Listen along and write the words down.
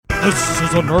This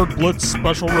is a Nerd Blitz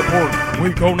special report. We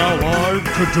go now live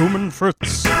to Doom and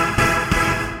Fitz.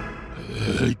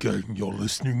 Hey gang, you're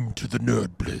listening to the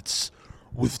Nerd Blitz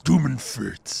with Doom and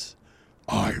Fitz.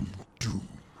 I'm Doom.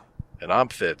 And I'm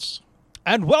Fitz.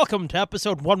 And welcome to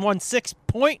episode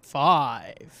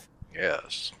 116.5.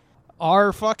 Yes.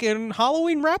 Our fucking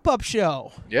Halloween wrap-up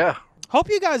show. Yeah. Hope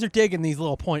you guys are digging these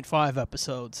little 0.5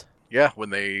 episodes. Yeah,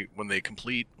 when they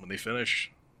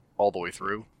finish all the way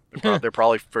through, they're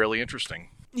probably fairly interesting.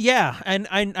 Yeah, and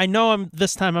I know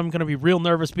this time I'm going to be real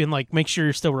nervous being like, make sure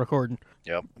you're still recording.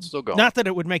 Yep, it's still going. Not that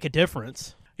it would make a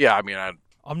difference. Yeah, I mean,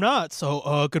 I'm not,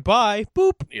 so goodbye.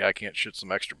 Boop. Yeah, I can't shit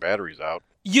some extra batteries out.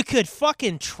 You could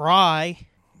fucking try.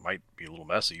 Might be a little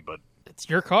messy, but It's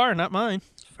your car, not mine.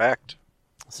 it's a fact.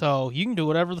 So you can do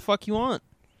whatever the fuck you want.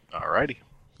 Alrighty.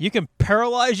 You can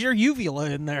paralyze your uvula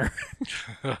in there.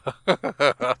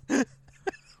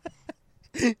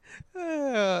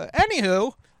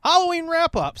 Anywho, Halloween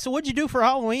wrap-up. So what'd you do for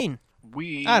Halloween?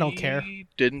 I don't care.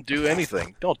 Didn't do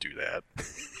anything. Don't do that.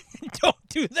 Don't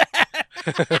do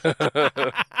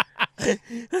that.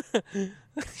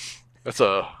 That's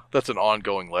an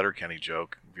ongoing Letterkenny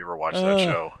joke. If you ever watched that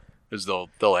show, is they'll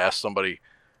ask somebody,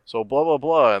 so blah blah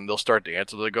blah, and they'll start to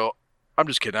answer. They go, "I'm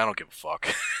just kidding. I don't give a fuck."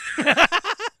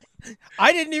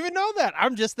 I didn't even know that.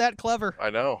 I'm just that clever. I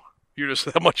know. You're just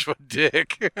that much of a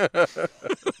dick.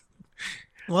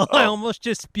 Well, I almost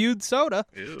just spewed soda.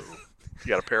 Ew. You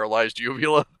got a paralyzed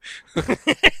uvula?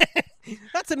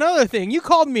 That's another thing. You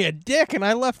called me a dick, and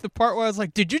I left the part where I was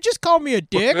like, did you just call me a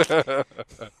dick?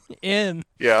 In.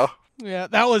 Yeah. Yeah,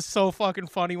 that was so fucking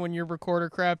funny when your recorder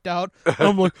crapped out.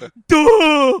 I'm like,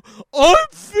 duh, I'm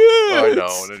Fitz. I know,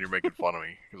 and then you're making fun of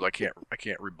me because I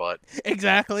can't rebut.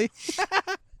 Exactly.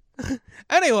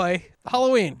 Anyway,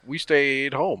 Halloween. We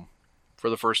stayed home for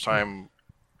the first time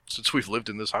since we've lived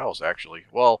in this house, actually.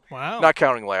 Well, Wow. not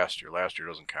counting last year. Last year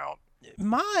doesn't count.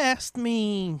 Ma asked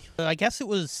me, I guess it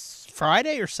was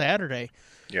Friday or Saturday.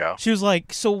 Yeah. She was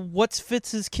like, so what's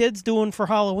Fitz's kids doing for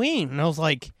Halloween? And I was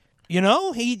like,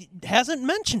 he hasn't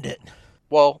mentioned it.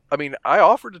 Well, I mean, I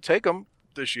offered to take them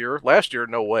this year. Last year,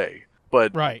 no way.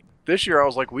 But Right. this year, I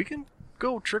was like, we can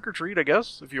go trick-or-treat, I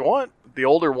guess, if you want. The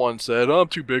older one said, I'm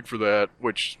too big for that,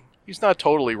 which he's not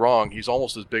totally wrong. He's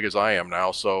almost as big as I am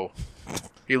now, so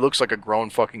he looks like a grown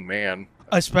fucking man.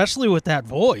 Especially with that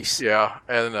voice. Yeah,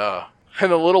 and the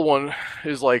little one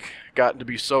is like gotten to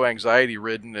be so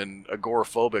anxiety-ridden and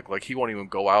agoraphobic, like he won't even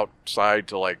go outside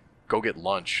to like go get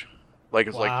lunch. Like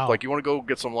it's Wow. like you want to go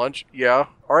get some lunch? Yeah.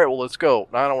 All right, well let's go.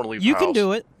 No, I don't want to leave You the house. can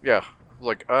do it. Yeah. I was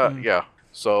like, yeah.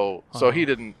 So he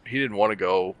didn't want to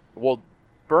go. Well,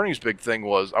 Bernie's big thing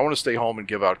was I want to stay home and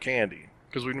give out candy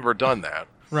because we've never done that.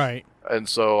 Right. And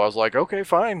so I was like, okay,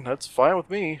 fine, that's fine with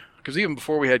me. Because even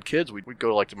before we had kids, we'd go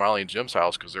to like to Molly and Jim's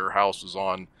house because their house is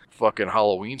on fucking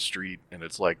Halloween Street and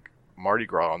it's like Mardi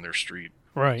Gras on their street.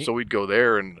 Right. So we'd go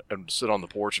there and sit on the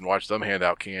porch and watch them hand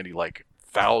out candy, like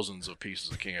thousands of pieces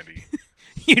of candy.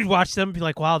 You'd watch them and be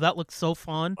like, wow, that looks so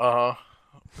fun.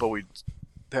 But we'd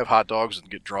have hot dogs and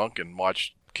get drunk and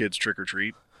watch kids trick or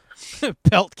treat.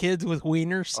 Pelt kids with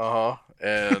wieners.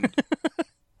 And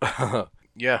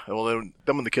yeah, well then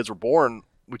when the kids were born,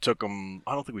 we took them.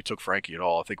 I don't think we took Frankie at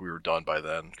all. I think we were done by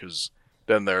then because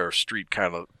then their street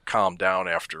kind of calmed down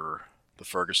after the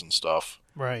Ferguson stuff.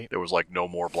 Right. There was like no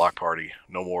more block party,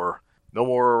 no more.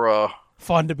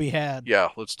 Fun to be had. Yeah,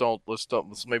 let's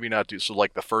maybe not do. So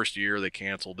like the first year they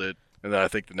canceled it, and then I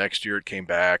think the next year it came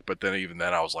back. But then even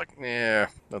then I was like,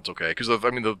 that's okay. Because I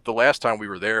mean the last time we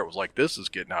were there, it was like this is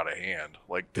getting out of hand.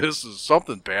 Like this is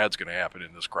something bad's gonna happen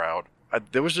in this crowd.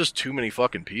 There was just too many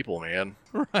fucking people, man.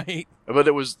 Right. But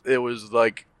it was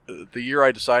like the year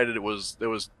I decided it was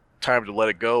time to let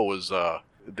it go was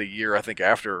the year I think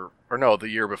the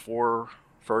year before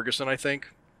Ferguson, I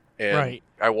think. And Right.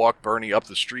 I walked Bernie up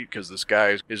the street because this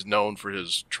guy is known for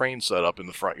his train setup in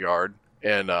the front yard,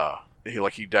 and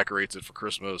he decorates it for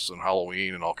Christmas and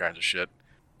Halloween and all kinds of shit.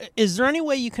 Is there any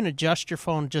way you can adjust your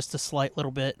phone just a slight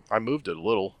little bit? I moved it a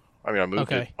little. I mean, I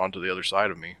moved it Okay. onto the other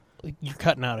side of me. You're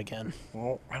cutting out again.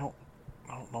 Well, I don't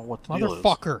know what the deal is.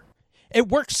 Motherfucker. It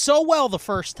worked so well the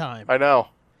first time. I know.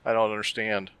 I don't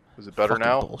understand. Is it better Fucking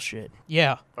now? Bullshit.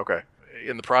 Yeah. Okay.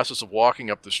 In the process of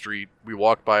walking up the street, we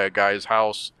walked by a guy's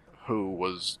house who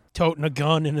was Toting a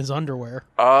gun in his underwear.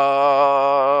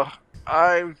 I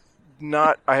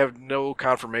have no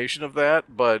confirmation of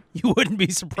that, but You wouldn't be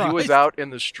surprised. he was out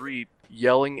in the street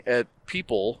yelling at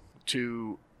people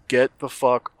to get the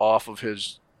fuck off of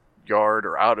his yard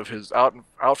or out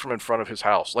from in front of his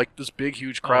house. Like this big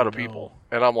huge crowd of people.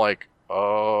 And I'm like,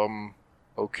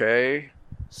 okay.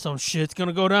 Some shit's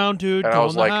gonna go down, dude. And Go I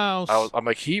was in the like, house. I'm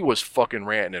like, he was fucking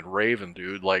ranting and raving,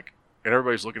 dude. Like, and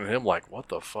everybody's looking at him like, what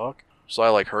the fuck? So I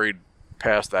like hurried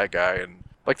past that guy, and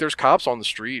like, there's cops on the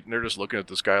street, and they're just looking at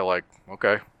this guy like,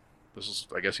 okay,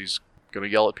 I guess he's gonna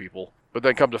yell at people. But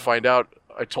then come to find out,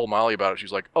 I told Molly about it.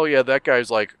 She's like, oh yeah, that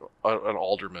guy's like an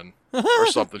alderman or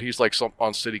something. He's like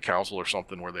on city council or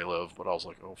something where they live. But I was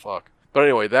like, oh fuck. But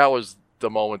anyway, that was the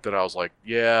moment that I was like,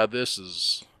 yeah, this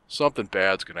is something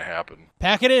bad's gonna happen.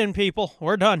 Pack it in, people.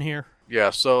 We're done here. Yeah,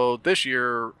 so this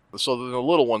year, so the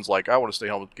little one's like, I want to stay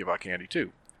home and give out candy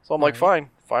too. So I'm like, fine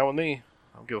with me.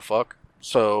 I don't give a fuck.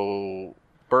 So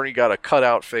Bernie got a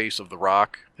cutout face of The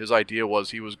Rock. His idea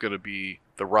was he was going to be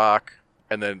The Rock,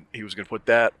 and then he was going to put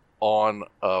that on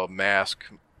a mask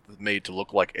made to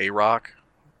look like A-Rock.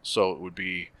 So it would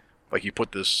be like you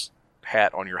put this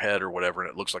hat on your head or whatever, and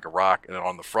it looks like a rock, and then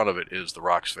on the front of it is The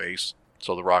Rock's face.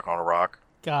 So The Rock on a rock.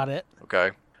 Got it.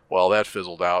 Okay. Well, that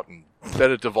fizzled out, and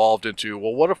then it devolved into,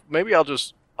 well, what if maybe I'll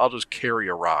just carry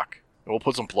a rock, and we'll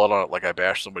put some blood on it, like I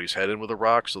bashed somebody's head in with a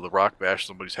rock. So The Rock bashed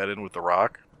somebody's head in with The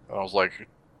Rock. And I was like,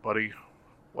 buddy,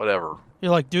 whatever.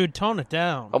 You're like, dude, tone it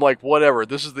down. I'm like, whatever.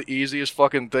 This is the easiest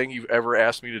fucking thing you've ever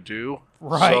asked me to do.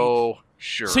 Right. So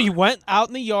sure. So you went out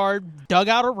in the yard, dug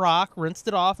out a rock, rinsed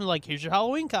it off, and like, here's your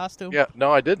Halloween costume. Yeah.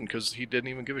 No, I didn't, because he didn't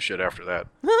even give a shit after that.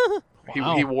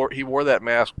 Wow. He wore that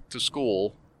mask to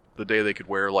school the day they could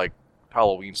wear like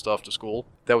Halloween stuff to school.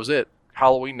 That was it.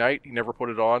 Halloween night, he never put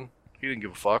it on. He didn't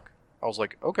give a fuck. I was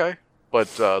like, okay. But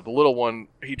the little one,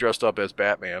 he dressed up as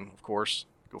Batman, of course.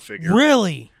 Go figure.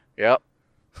 Really? Yep.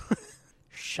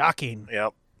 Shocking.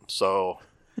 Yep. So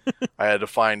I had to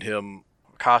find him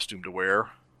a costume to wear.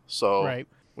 So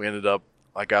we ended up,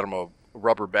 I got him a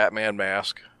rubber Batman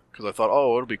mask because I thought,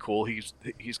 oh, it'll be cool. He's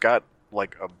got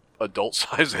like a adult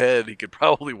size head. He could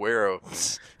probably wear a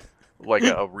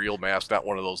real mask, not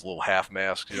one of those little half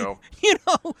masks, you know. You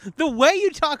know, the way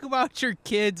you talk about your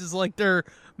kids is like they're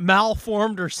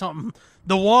malformed or something.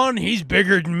 The one, he's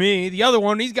bigger than me. The other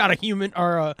one, he's got a human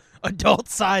or a adult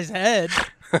size head.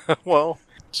 Well,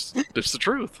 it's the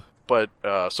truth. But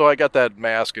so I got that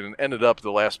mask, and it ended up at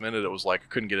the last minute, it was like I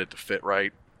couldn't get it to fit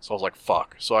right. So I was like,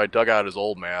 fuck. So I dug out his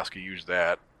old mask. He used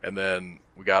that. And then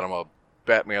we got him a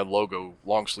Batman logo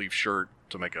long sleeve shirt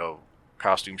to make a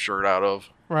costume shirt out of.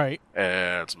 Right.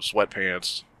 And some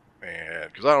sweatpants.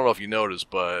 And because I don't know if you noticed,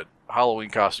 but Halloween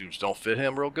costumes don't fit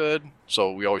him real good.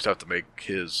 So we always have to make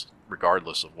his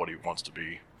regardless of what he wants to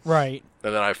be. Right.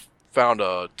 And then I found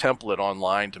a template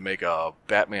online to make a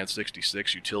Batman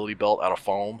 66 utility belt out of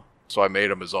foam. So I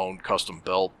made him his own custom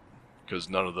belt because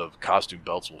none of the costume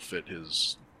belts will fit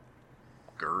his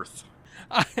girth.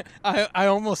 I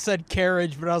almost said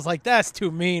carriage, but I was like, that's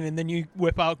too mean. And then you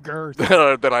whip out girth.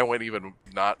 Then I went even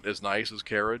not as nice as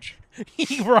carriage.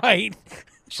 Right.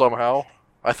 Somehow.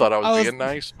 I thought I was being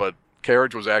nice, but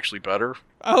carriage was actually better.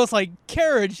 I was like,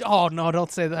 carriage? Oh, no,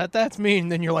 don't say that. That's mean.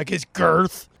 And then you're like, his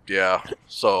girth. Yeah.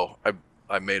 So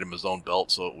I made him his own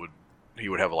belt so he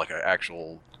would have like an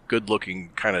actual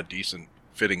good-looking, kind of decent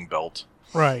fitting belt.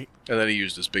 Right. And then he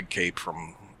used this big cape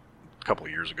from a couple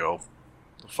of years ago.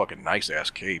 A fucking nice-ass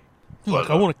cape.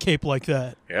 Look, I want a cape like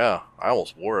that. Yeah. I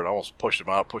almost wore it. I almost pushed him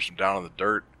out, pushed him down in the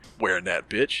dirt. Wearing that,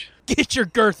 bitch. Get your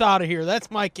girth out of here. That's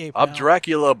my cape I'm now.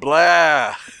 Dracula,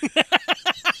 blah.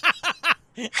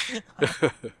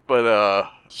 But,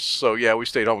 so yeah, we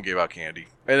stayed home and gave out candy.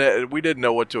 And we didn't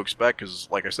know what to expect because,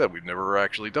 like I said, we've never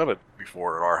actually done it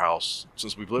before at our house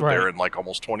since we've lived there in like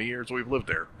almost 20 years we've lived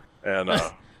there. And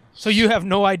so you have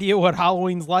no idea what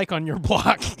Halloween's like on your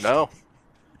block? No,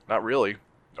 not really.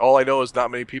 All I know is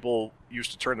not many people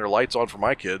used to turn their lights on for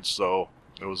my kids, so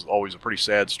it was always a pretty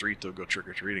sad street to go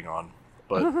trick-or-treating on.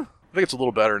 But I think it's a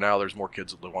little better now. There's more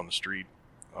kids that live on the street.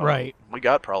 Right. We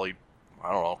got probably,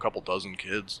 I don't know, a couple dozen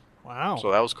kids. Wow. So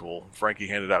that was cool. Frankie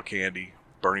handed out candy.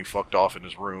 Bernie fucked off in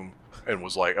his room and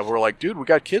was like, and we're like, dude, we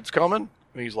got kids coming.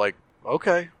 And he's like,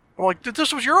 okay. I'm like,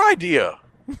 this was your idea.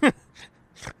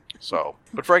 So,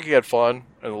 but Frankie had fun,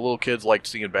 and the little kids liked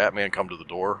seeing Batman come to the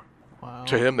door. Wow.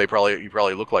 To him, he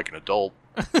probably looked like an adult.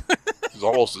 He's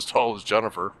almost as tall as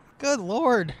Jennifer. Good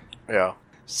Lord. Yeah.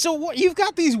 So what? You've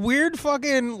got these weird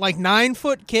fucking like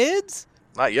 9-foot kids?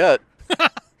 Not yet.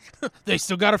 They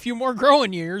still got a few more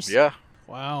growing years. Yeah.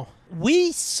 Wow.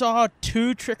 We saw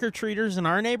 2 trick-or-treaters in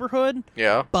our neighborhood.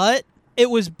 Yeah. But it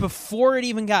was before it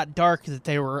even got dark that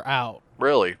they were out.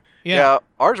 Really? Yeah.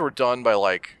 Ours were done by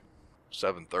like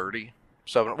 7:30.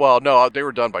 Well, no, they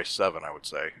were done by 7, I would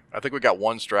say. I think we got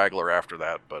one straggler after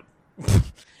that, but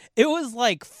It was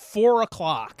like 4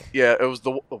 o'clock. yeah, it was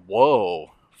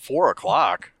 4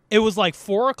 o'clock. It was like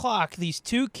 4 o'clock. These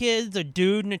two kids, a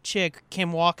dude and a chick,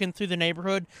 came walking through the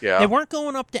neighborhood. Yeah. They weren't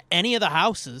going up to any of the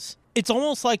houses. It's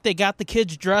almost like they got the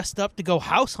kids dressed up to go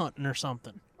house hunting or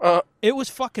something. It was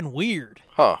fucking weird.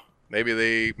 Huh. Maybe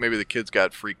the kids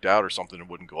got freaked out or something and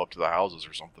wouldn't go up to the houses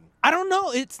or something. I don't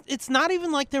know. It's not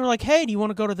even like they were like, hey, do you want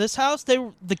to go to this house?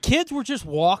 The kids were just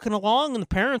walking along and the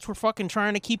parents were fucking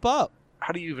trying to keep up.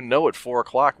 How do you even know at 4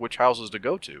 o'clock which houses to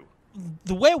go to?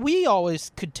 The way we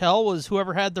always could tell was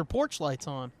whoever had their porch lights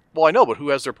on. Well, I know, but who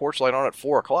has their porch light on at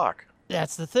 4 o'clock?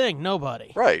 That's the thing.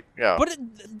 Nobody. Right, yeah. But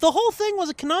the whole thing was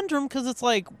a conundrum because it's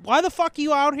like, why the fuck are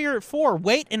you out here at 4?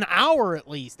 Wait an hour at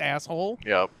least, asshole.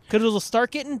 Yeah. Because it'll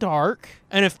start getting dark,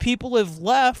 and if people have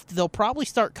left, they'll probably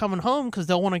start coming home because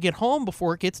they'll want to get home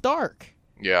before it gets dark.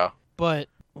 Yeah. But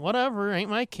whatever, ain't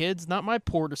my kids, not my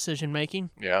poor decision making.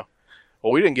 Yeah.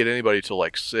 Well, we didn't get anybody till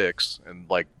like 6, and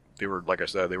like they were, like I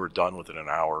said, they were done within an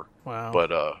hour. Wow.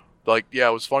 But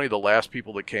it was funny. The last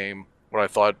people that came when I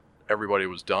thought everybody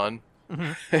was done,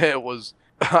 it was.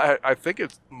 I think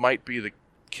it might be the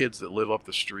kids that live up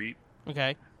the street.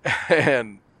 Okay.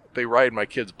 And they ride my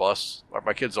kid's bus.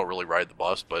 My kids don't really ride the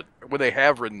bus, but when they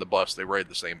have ridden the bus, they ride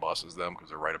the same bus as them because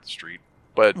they're right up the street.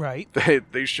 But right.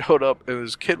 they showed up, and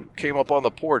this kid came up on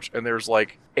the porch, and there's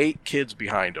like 8 kids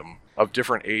behind him of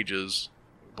different ages,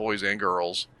 boys and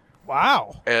girls.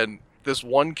 Wow. And this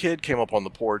one kid came up on the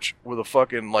porch with a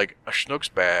fucking, like, a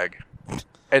Schnucks bag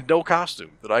and no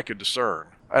costume that I could discern.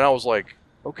 And I was like,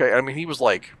 okay. I mean, he was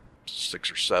like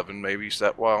 6 or 7, maybe.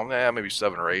 Maybe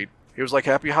 7 or 8. He was like,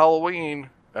 Happy Halloween.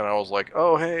 And I was like,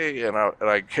 oh, hey. And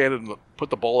I put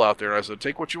the bowl out there, and I said,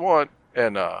 take what you want.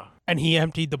 And he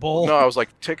emptied the bowl? No, I was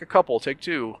like, take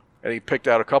 2. And he picked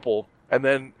out a couple. And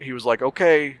then he was like,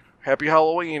 okay, Happy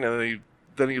Halloween. And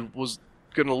then he was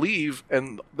going to leave,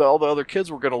 and all the other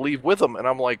kids were going to leave with him. And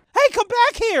I'm like, hey, come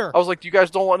back here. I was like, you guys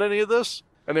don't want any of this?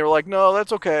 And they were like, no,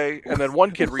 that's okay. And then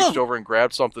one kid reached over and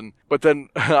grabbed something, but then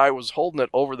I was holding it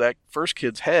over that first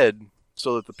kid's head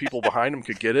so that the people behind him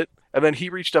could get it. And then he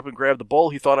reached up and grabbed the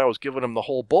bowl. He thought I was giving him the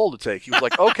whole bowl to take. He was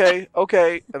like, okay.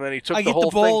 And then he took the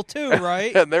whole thing. I get the bowl too,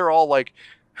 right? And they're all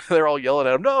yelling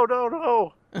at him,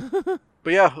 no.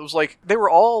 But yeah, it was like they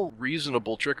were all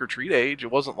reasonable trick-or-treat age.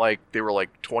 It wasn't like they were like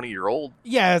 20-year-old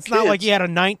Yeah, it's kids. not like you had a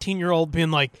 19-year-old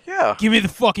being like, yeah, give me the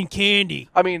fucking candy.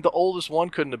 I mean, the oldest one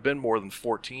couldn't have been more than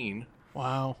 14.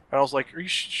 Wow. And I was like, are you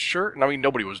sure? And I mean,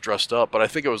 nobody was dressed up, but I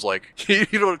think it was like, you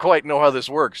don't quite know how this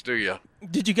works, do you?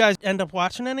 Did you guys end up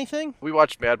watching anything? We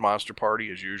watched Mad Monster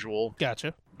Party as usual.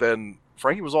 Gotcha. Then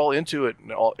Frankie was all into it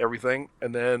and everything.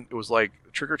 And then it was like,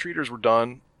 trick-or-treaters were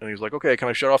done. And he was like, okay, can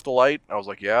I shut off the light? I was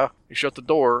like, yeah. He shut the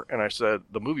door, and I said,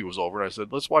 the movie was over. And I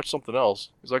said, let's watch something else.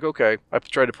 He's like, okay. I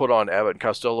tried to put on Abbott and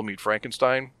Costello Meet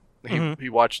Frankenstein. He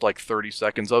watched like 30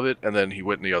 seconds of it, and then he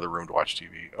went in the other room to watch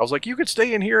TV. I was like, you could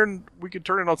stay in here, and we could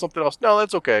turn it on something else. No,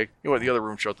 that's okay. He went in the other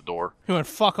room, shut the door. He went,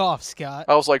 fuck off, Scott.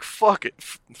 I was like, fuck it.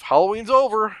 Halloween's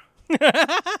over.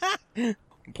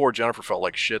 Poor Jennifer felt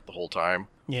like shit the whole time.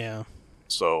 Yeah.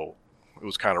 So it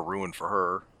was kind of ruined for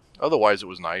her. Otherwise, it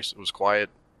was nice. It was quiet.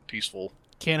 Peaceful.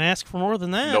 Can't ask for more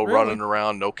than that. No really. running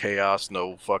around, no chaos,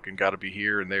 no fucking gotta be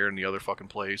here and there and the other fucking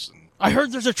place. And I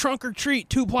heard there's a trunk or treat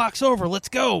 2 blocks over. Let's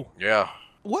go. Yeah.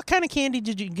 What kind of candy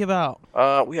did you give out?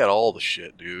 We had all the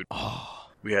shit, dude.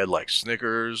 We had like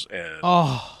Snickers and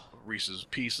Reese's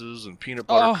Pieces and peanut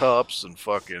butter cups and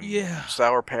fucking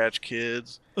Sour Patch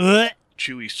Kids.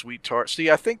 Chewy Sweet Tarts. See,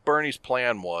 I think Bernie's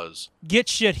plan was get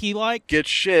shit he liked.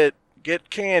 Get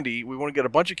candy. We want to get a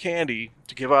bunch of candy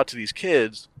to give out to these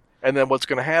kids. And then what's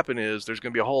going to happen is there's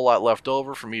going to be a whole lot left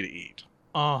over for me to eat.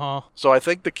 Uh-huh. So I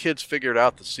think the kids figured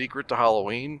out the secret to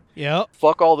Halloween. Yep.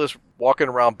 Fuck all this walking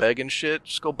around begging shit.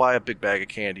 Just go buy a big bag of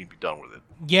candy and be done with it.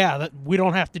 Yeah, we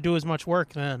don't have to do as much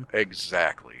work then.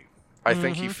 Exactly. I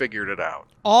think he figured it out.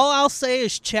 All I'll say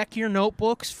is check your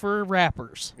notebooks for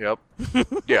wrappers. Yep.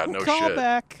 Yeah, no call shit.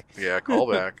 Back. Yeah,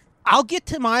 call back. I'll get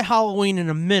to my Halloween in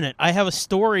a minute. I have a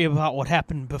story about what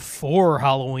happened before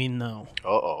Halloween, though.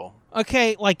 Uh-oh.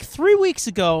 Okay, like 3 weeks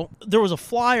ago, there was a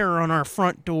flyer on our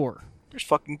front door. There's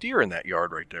fucking deer in that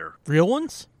yard right there. Real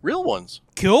ones? Real ones.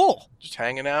 Cool. Just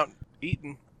hanging out,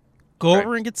 eating. Go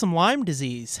over and get some Lyme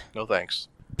disease. No thanks.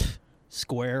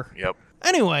 Square. Yep.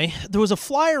 Anyway, there was a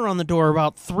flyer on the door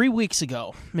about 3 weeks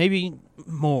ago, maybe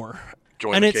more.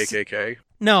 Join the KKK?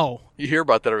 No. You hear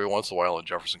about that every once in a while in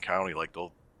Jefferson County, like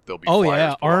they'll be oh, flyers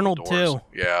yeah, put on Arnold, the doors. too.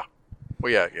 Yeah.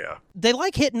 Well, yeah. They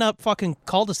like hitting up fucking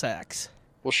cul-de-sacs.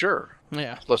 Well, sure.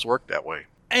 Yeah. Let's work that way.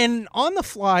 And on the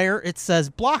flyer, it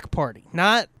says block party,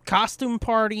 not costume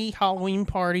party, Halloween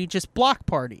party, just block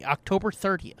party, October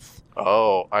 30th.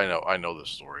 Oh, I know this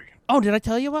story. Oh, did I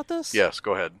tell you about this? Yes,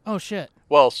 go ahead. Oh, shit.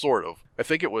 Well, sort of. I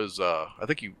think it was.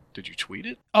 Did you tweet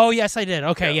it? Oh, yes, I did.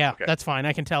 Okay, yeah, okay. that's fine.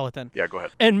 I can tell it then. Yeah, go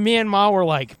ahead. And me and Ma were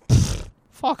like,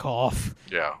 fuck off.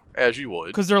 Yeah, as you would.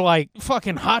 Because they're like,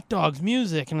 fucking hot dogs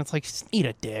music. And it's like, eat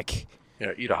a dick.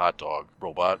 Yeah, eat a hot dog,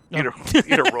 robot. No.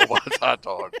 Eat a robot's hot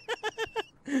dog.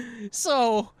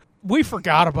 So we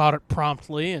forgot about it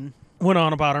promptly and went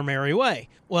on about our merry way.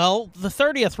 Well, the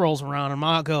 30th rolls around and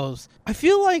Ma goes, I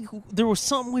feel like there was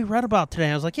something we read about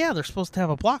today. I was like, yeah, they're supposed to have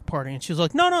a block party. And she was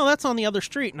like, no, that's on the other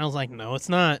street. And I was like, no, it's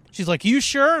not. She's like, you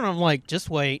sure? And I'm like, just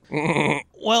wait.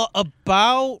 Well,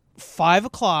 about 5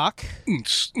 o'clock.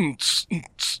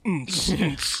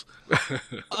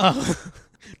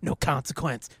 No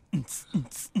consequence.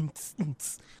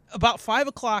 About 5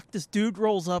 o'clock, this dude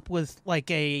rolls up with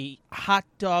like a hot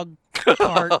dog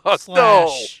cart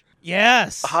slash...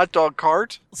 Yes. A hot dog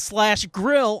cart? Slash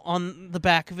grill on the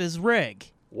back of his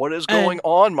rig. What is going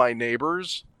on, my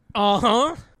neighbors?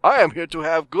 Uh-huh. I am here to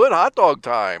have good hot dog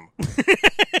time.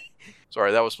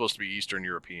 Sorry, that was supposed to be Eastern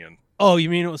European. Oh, you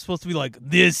mean it was supposed to be like,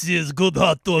 this is good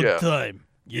hot dog time.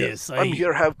 Yes, I'm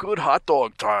here to have good hot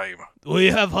dog time.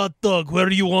 We have hot dog. Where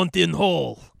do you want in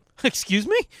whole? Excuse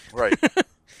me? Right.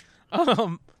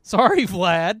 Sorry,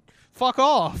 Vlad. Fuck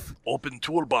off. Open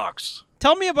toolbox.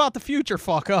 Tell me about the future,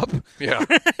 fuck up. Yeah.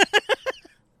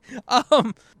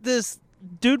 This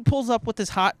dude pulls up with this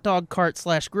hot dog cart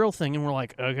slash grill thing, and we're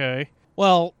like, okay.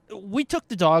 Well, we took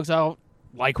the dogs out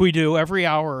like we do every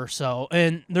hour or so,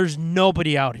 and there's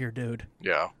nobody out here, dude.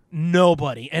 Yeah.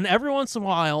 Nobody. And every once in a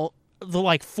while, the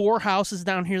like 4 houses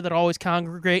down here that always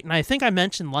congregate, and I think I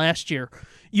mentioned last year,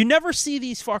 you never see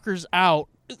these fuckers out.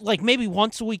 Like, maybe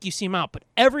once a week you see them out, but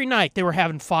every night they were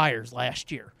having fires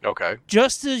last year. Okay.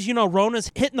 Just as, Rona's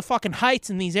hitting the fucking heights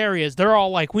in these areas, they're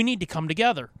all like, we need to come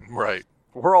together. Right.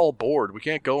 We're all bored. We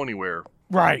can't go anywhere.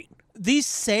 Right. These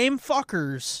same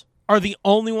fuckers are the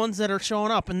only ones that are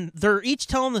showing up, and they're each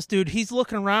telling this dude, he's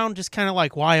looking around just kind of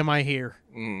like, why am I here?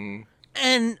 Mm-hmm.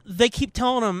 And they keep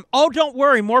telling him, oh, don't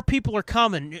worry, more people are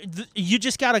coming. You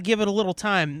just got to give it a little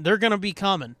time. They're going to be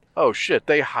coming. Oh, shit.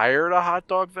 They hired a hot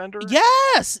dog vendor?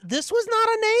 Yes! This was not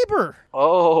a neighbor.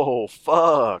 Oh,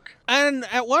 fuck. And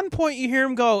at one point you hear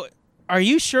him go, are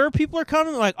you sure people are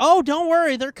coming? They're like, oh, don't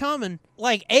worry, they're coming.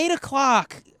 Like 8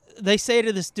 o'clock, they say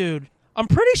to this dude, I'm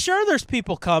pretty sure there's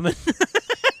people coming.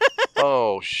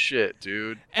 Oh, shit,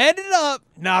 dude. Ended up,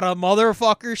 not a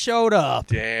motherfucker showed up.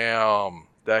 Damn.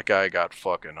 That guy got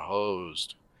fucking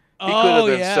hosed. He could have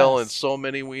been selling so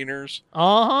many wieners.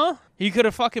 Uh-huh. He could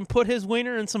have fucking put his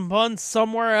wiener in some buns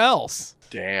somewhere else.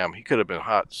 Damn, he could have been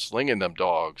hot slinging them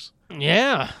dogs.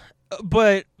 Yeah.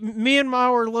 But me and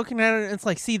Ma were looking at it, and it's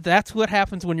like, see, that's what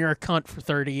happens when you're a cunt for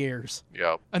 30 years.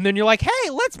 Yep. And then you're like, hey,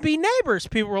 let's be neighbors.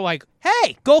 People were like,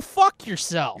 hey, go fuck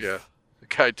yourself. Yeah. The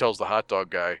guy tells the hot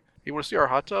dog guy, you want to see our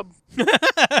hot tub?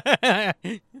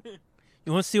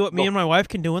 You want to see what me and my wife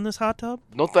can do in this hot tub?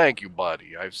 No, thank you,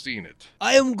 buddy. I've seen it.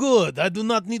 I am good. I do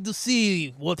not need to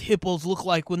see what hippos look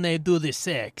like when they do the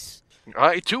sex.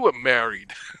 I, too, am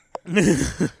married.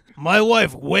 My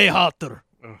wife way hotter.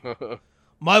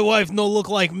 My wife no look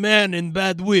like man in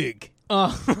bad wig.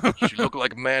 She look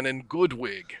like man in good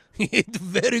wig. It's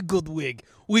very good wig.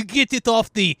 We get it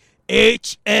off the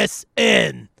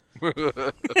HSN.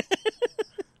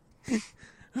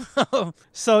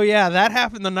 So yeah, that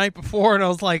happened the night before, and I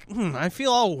was like, I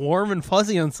feel all warm and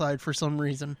fuzzy inside for some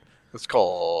reason. It's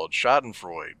called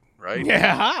Schadenfreude, right?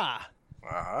 Yeah.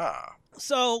 Aha.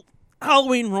 So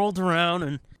Halloween rolled around,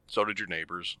 and so did your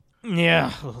neighbors.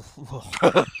 Yeah,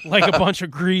 like a bunch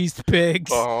of greased pigs.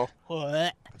 Oh.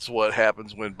 What? That's what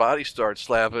happens when bodies start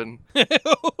slapping. You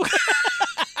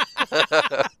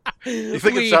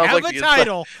think We it sounds have like a the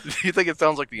title. Inside, you think it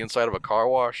sounds like the inside of a car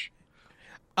wash?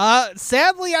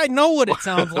 Sadly, I know what it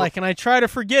sounds like, and I try to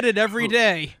forget it every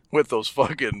day. With those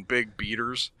fucking big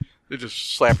beaters, they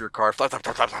just slap your car. Slap, slap,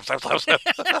 slap, slap, slap, slap,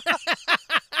 slap.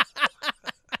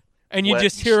 And you Wet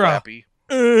just and hear slappy.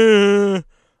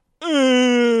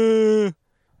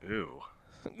 Ew.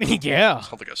 Yeah.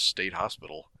 Sounds like a state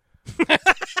hospital.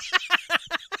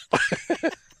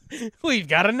 We've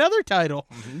got another title.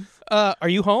 Mm-hmm. Are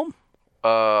you home?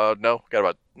 No. Got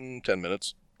about 10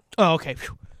 minutes. Oh, okay.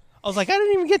 Phew. I was like, I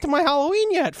didn't even get to my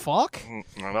Halloween yet, fuck.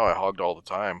 I know, I hogged all the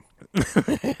time.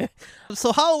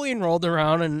 So Halloween rolled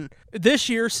around, and this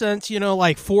year, since,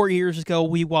 like 4 years ago,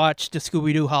 we watched a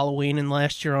Scooby-Doo Halloween, and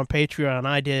last year on Patreon,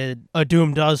 I did a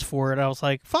Doom Does for it. I was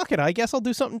like, fuck it, I guess I'll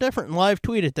do something different and live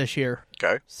tweet it this year.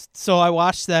 Okay. So I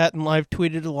watched that and live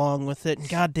tweeted along with it, and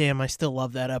goddamn, I still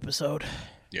love that episode.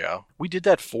 Yeah. We did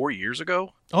that 4 years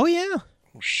ago? Oh, yeah.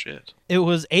 Oh, shit. It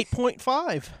was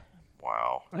 8.5.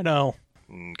 Wow. I know.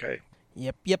 Okay.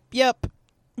 Yep.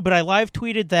 But I live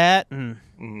tweeted that, and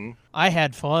Mm-hmm. I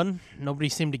had fun. Nobody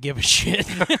seemed to give a shit.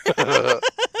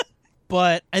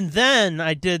 And then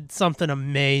I did something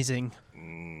amazing.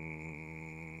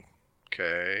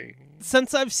 Okay.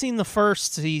 Since I've seen the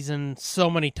first season so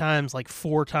many times, like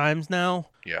 4 times now,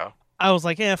 Yeah. I was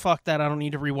like, fuck that. I don't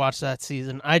need to rewatch that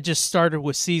season. I just started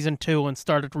with season 2 and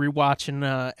started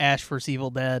rewatching Ash vs.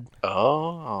 Evil Dead.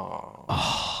 Oh.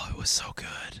 Oh, it was so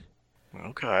good.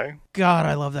 Okay. God,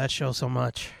 I love that show so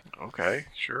much. Okay.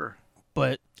 Sure.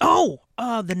 But,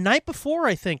 the night before,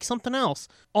 I think, something else.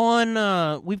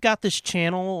 We've got this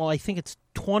channel, I think it's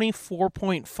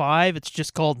 24.5. It's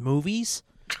just called Movies.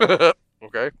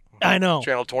 Okay. I know.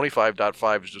 Channel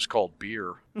 25.5 is just called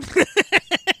beer.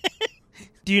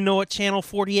 Do you know what channel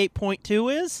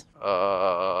 48.2 is?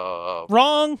 Uh.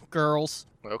 Wrong. Girls.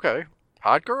 Okay.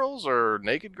 Hot girls or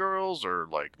naked girls or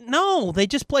like. No, they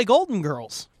just play Golden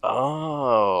Girls.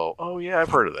 Oh yeah, I've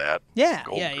heard of that. Yeah,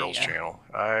 Golden Girls channel.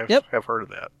 I Yep. have heard of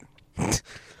that.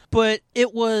 But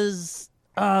it was,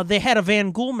 they had a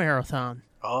Van Gool marathon.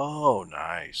 Oh,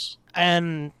 nice.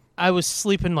 And I was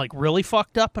sleeping like really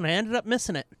fucked up and I ended up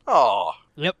missing it. Oh.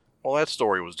 Yep. Well, that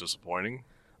story was disappointing.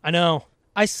 I know.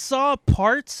 I saw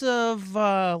parts of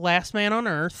Last Man on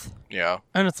Earth. Yeah.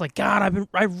 And it's like, God,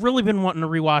 I've really been wanting to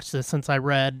rewatch this since I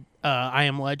read I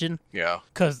Am Legend. Yeah.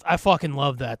 Because I fucking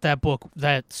love that. That book,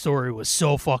 that story was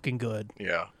so fucking good.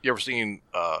 Yeah. You ever seen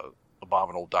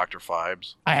Abominable Dr.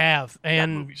 Phibes? I have. That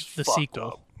And movie's the fucked sequel.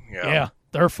 up. Yeah. Yeah.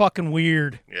 They're fucking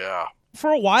weird. Yeah.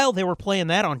 For a while, they were playing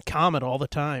that on Comet all the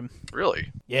time.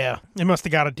 Really? Yeah. They must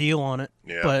have got a deal on it.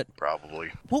 Yeah. But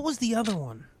probably. what was the other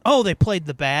one? Oh, they played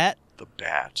The Bat. The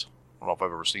Bat. I don't know if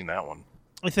I've ever seen that one.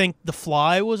 I think The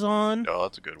Fly was on. Oh,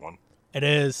 that's a good one. It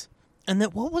is. And then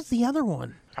what was the other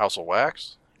one? House of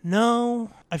Wax? No.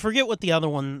 I forget what the other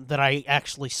one that I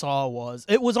actually saw was.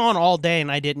 It was on all day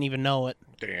and I didn't even know it.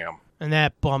 Damn. And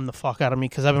that bummed the fuck out of me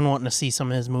because I've been wanting to see some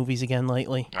of his movies again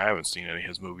lately. I haven't seen any of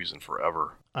his movies in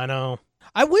forever. I know.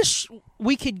 I wish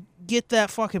we could get that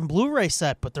fucking Blu-ray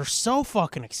set, but they're so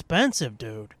fucking expensive,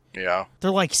 dude. Yeah. They're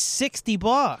like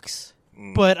 $60.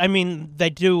 But, I mean,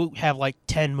 they do have like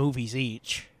 10 movies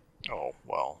each. Oh,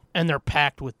 well. And they're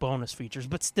packed with bonus features.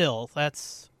 But still,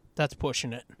 that's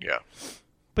pushing it. Yeah.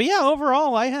 But yeah,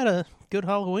 overall, I had a good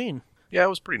Halloween. Yeah, it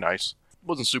was pretty nice. It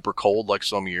wasn't super cold like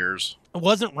some years. It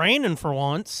wasn't raining for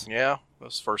once. Yeah.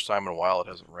 That's the first time in a while it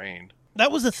hasn't rained.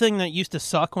 That was the thing that used to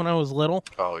suck when I was little.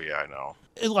 Oh, yeah, I know.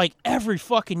 Like every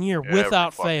fucking year, without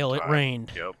Every fucking fail, it time.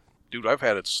 rained. Yep. Dude, I've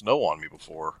had it snow on me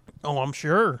before. Oh, I'm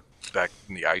sure. Back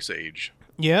in the Ice Age.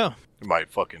 Yeah. In my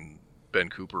fucking Ben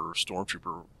Cooper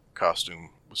Stormtrooper costume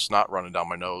with snot running down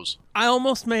my nose. I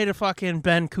almost made a fucking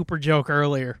Ben Cooper joke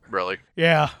earlier. Really?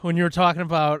 Yeah, when you were talking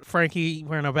about Frankie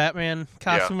wearing a Batman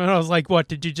costume, and I was like, what,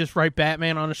 did you just write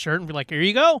Batman on a shirt and be like, here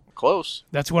you go? Close.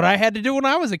 That's what I had to do when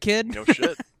I was a kid. No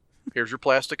shit. Here's your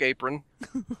plastic apron.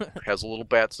 Has a little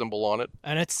bat symbol on it.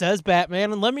 And it says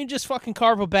Batman, and let me just fucking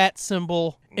carve a bat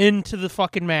symbol into the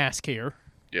fucking mask here.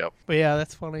 Yep. But yeah,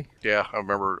 that's funny. Yeah,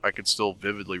 I could still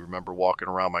vividly remember walking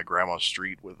around my grandma's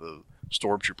street with a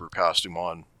Stormtrooper costume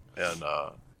on. And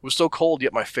it was so cold,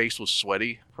 yet my face was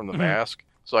sweaty from the mask.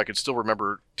 So I could still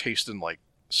remember tasting like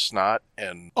snot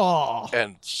and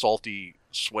salty,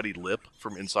 sweaty lip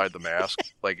from inside the mask.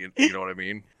 Like, you know what I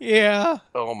mean? Yeah.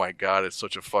 Oh my God, it's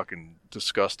such a fucking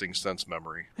disgusting sense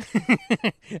memory.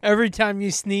 Every time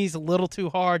you sneeze a little too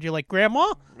hard, you're like,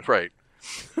 Grandma? Right.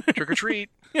 Trick or treat.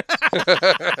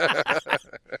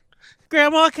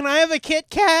 Grandma, can I have a Kit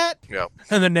Kat? Yep.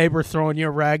 And the neighbor throwing you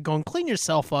a rag going, clean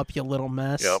yourself up, you little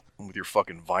mess. Yep. With your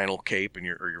fucking vinyl cape and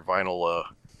your vinyl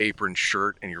apron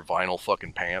shirt and your vinyl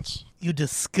fucking pants. You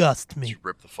disgust me. You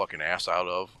rip the fucking ass out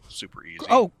of. Super easy.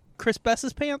 Oh, Chris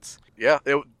Best's pants? Yeah,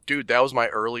 dude, that was my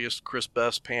earliest Chris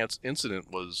Best pants incident,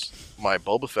 was my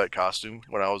Boba Fett costume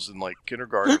when I was in like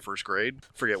kindergarten, first grade.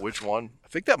 Forget which one. I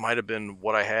think that might have been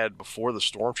what I had before the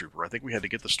Stormtrooper. I think we had to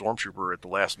get the Stormtrooper at the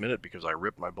last minute because I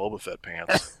ripped my Boba Fett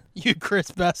pants. You Chris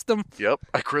Best them? Yep,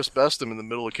 I Chris Best them in the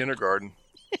middle of kindergarten.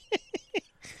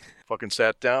 Fucking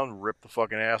sat down, ripped the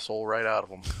fucking asshole right out of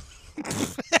them.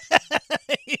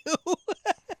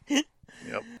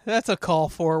 Yep. That's a call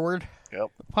forward. Yep.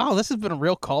 Wow, this has been a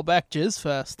real callback jizz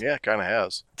fest. Yeah, it kind of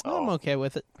has. I'm okay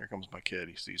with it. Here comes my kid.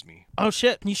 He sees me. Oh,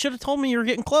 shit. You should have told me you were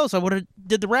getting close. I would have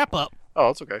did the wrap-up. Oh,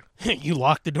 it's okay. You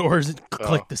locked the doors and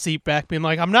clicked the seat back, being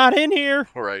like, I'm not in here.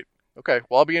 All right. Okay,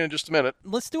 well, I'll be in just a minute.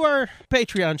 Let's do our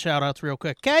Patreon shout-outs real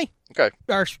quick, okay? Okay.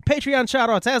 Our Patreon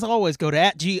shout-outs, as always, go to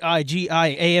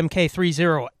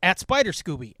 @GIGIAMK30,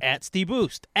 @SpiderScooby,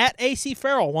 @SteveBoost,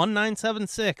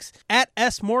 @ACFarrell1976,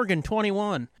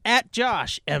 @SMorgan21,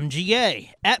 @JoshMGA,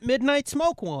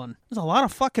 @MidnightSmoke1. There's a lot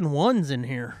of fucking ones in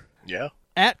here. Yeah.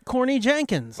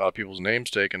 @CornyJenkins. A lot of people's names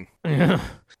taken.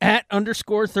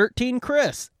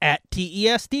 @_13Chris,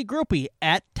 @TESDGroupie,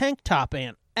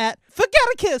 @TankTopAnt,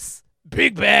 @Forgeticus.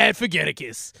 Big bad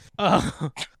Forgeticus.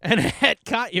 And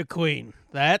 @Katya Queen.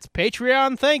 That's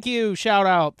Patreon thank you shout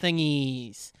out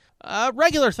thingies.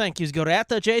 Regular thank yous go to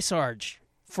 @TheJSarge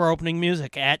for opening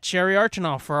music, @Sherry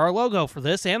Archinoff for our logo for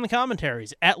this and the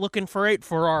commentaries, @Looking4 8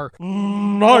 for our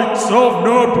Knights of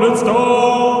Nerdblitz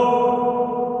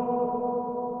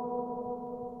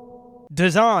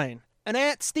design, and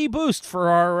 @SteveBoost for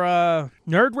our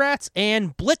Nerd Rats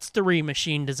and Blitzery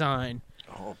machine design.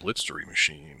 Oh, Blitzery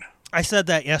machine. I said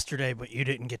that yesterday, but you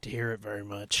didn't get to hear it very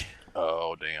much.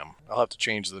 Oh, damn. I'll have to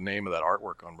change the name of that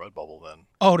artwork on Redbubble then.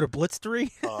 Oh, to Blitzery?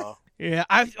 Yeah.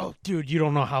 Oh, dude, you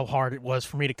don't know how hard it was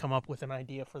for me to come up with an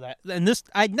idea for that. And this,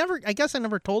 I guess I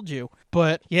never told you,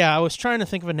 but yeah, I was trying to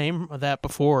think of a name of that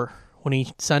before when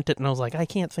he sent it, and I was like, I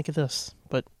can't think of this.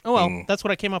 But, oh well, that's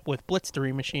what I came up with,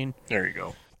 Blitzery machine. There you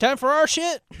go. Time for our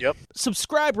shit. Yep.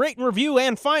 Subscribe, rate, and review,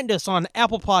 and find us on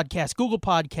Apple Podcasts, Google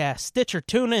Podcasts, Stitcher,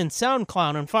 TuneIn,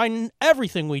 SoundCloud, and find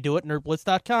everything we do at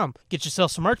nerdblitz.com. Get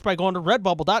yourself some merch by going to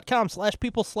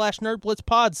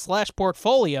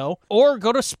redbubble.com/people/nerdblitzpod/portfolio, or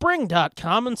go to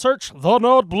spring.com and search The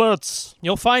Nerd Blitz.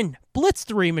 You'll find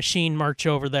Blitzery machine merch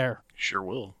over there. Sure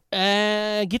will.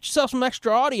 Get yourself some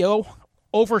extra audio.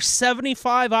 Over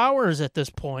 75 hours at this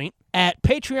point at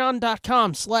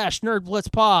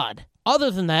patreon.com/nerdblitzpod.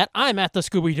 Other than that, I'm at the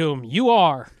Scooby Doom. You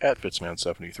are at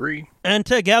Fitzman73. And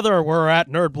together we're at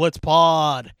Nerd Blitz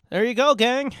Pod. There you go,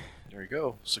 gang. There you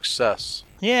go. Success.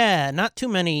 Yeah, not too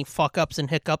many fuck-ups and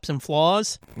hiccups and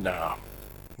flaws. Nah,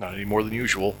 not any more than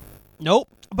usual. Nope.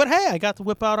 But hey, I got to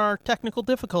whip out our technical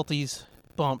difficulties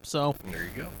bump, so there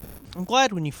you go. I'm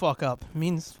glad when you fuck up. It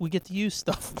means we get to use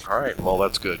stuff. All right, well,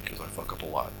 that's good, because I fuck up a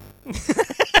lot.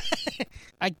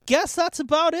 I guess that's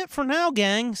about it for now,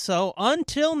 gang. So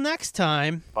until next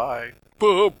time. Bye.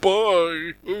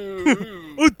 Bye-bye.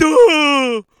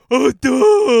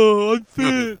 I'm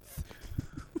Fitz.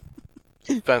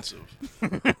 Offensive.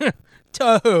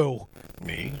 To who?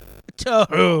 Me. To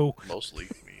who? Mostly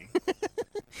me.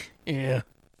 Yeah.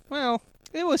 Well,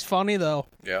 it was funny, though.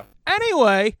 Yeah.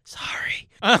 Anyway. Sorry.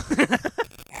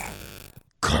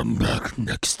 Come back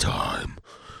next time.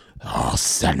 Our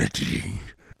sanity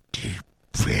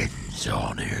depends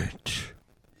on it.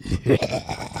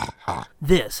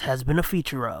 This has been a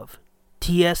feature of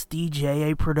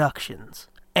TSDJA Productions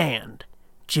and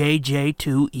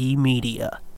JJ2E Media.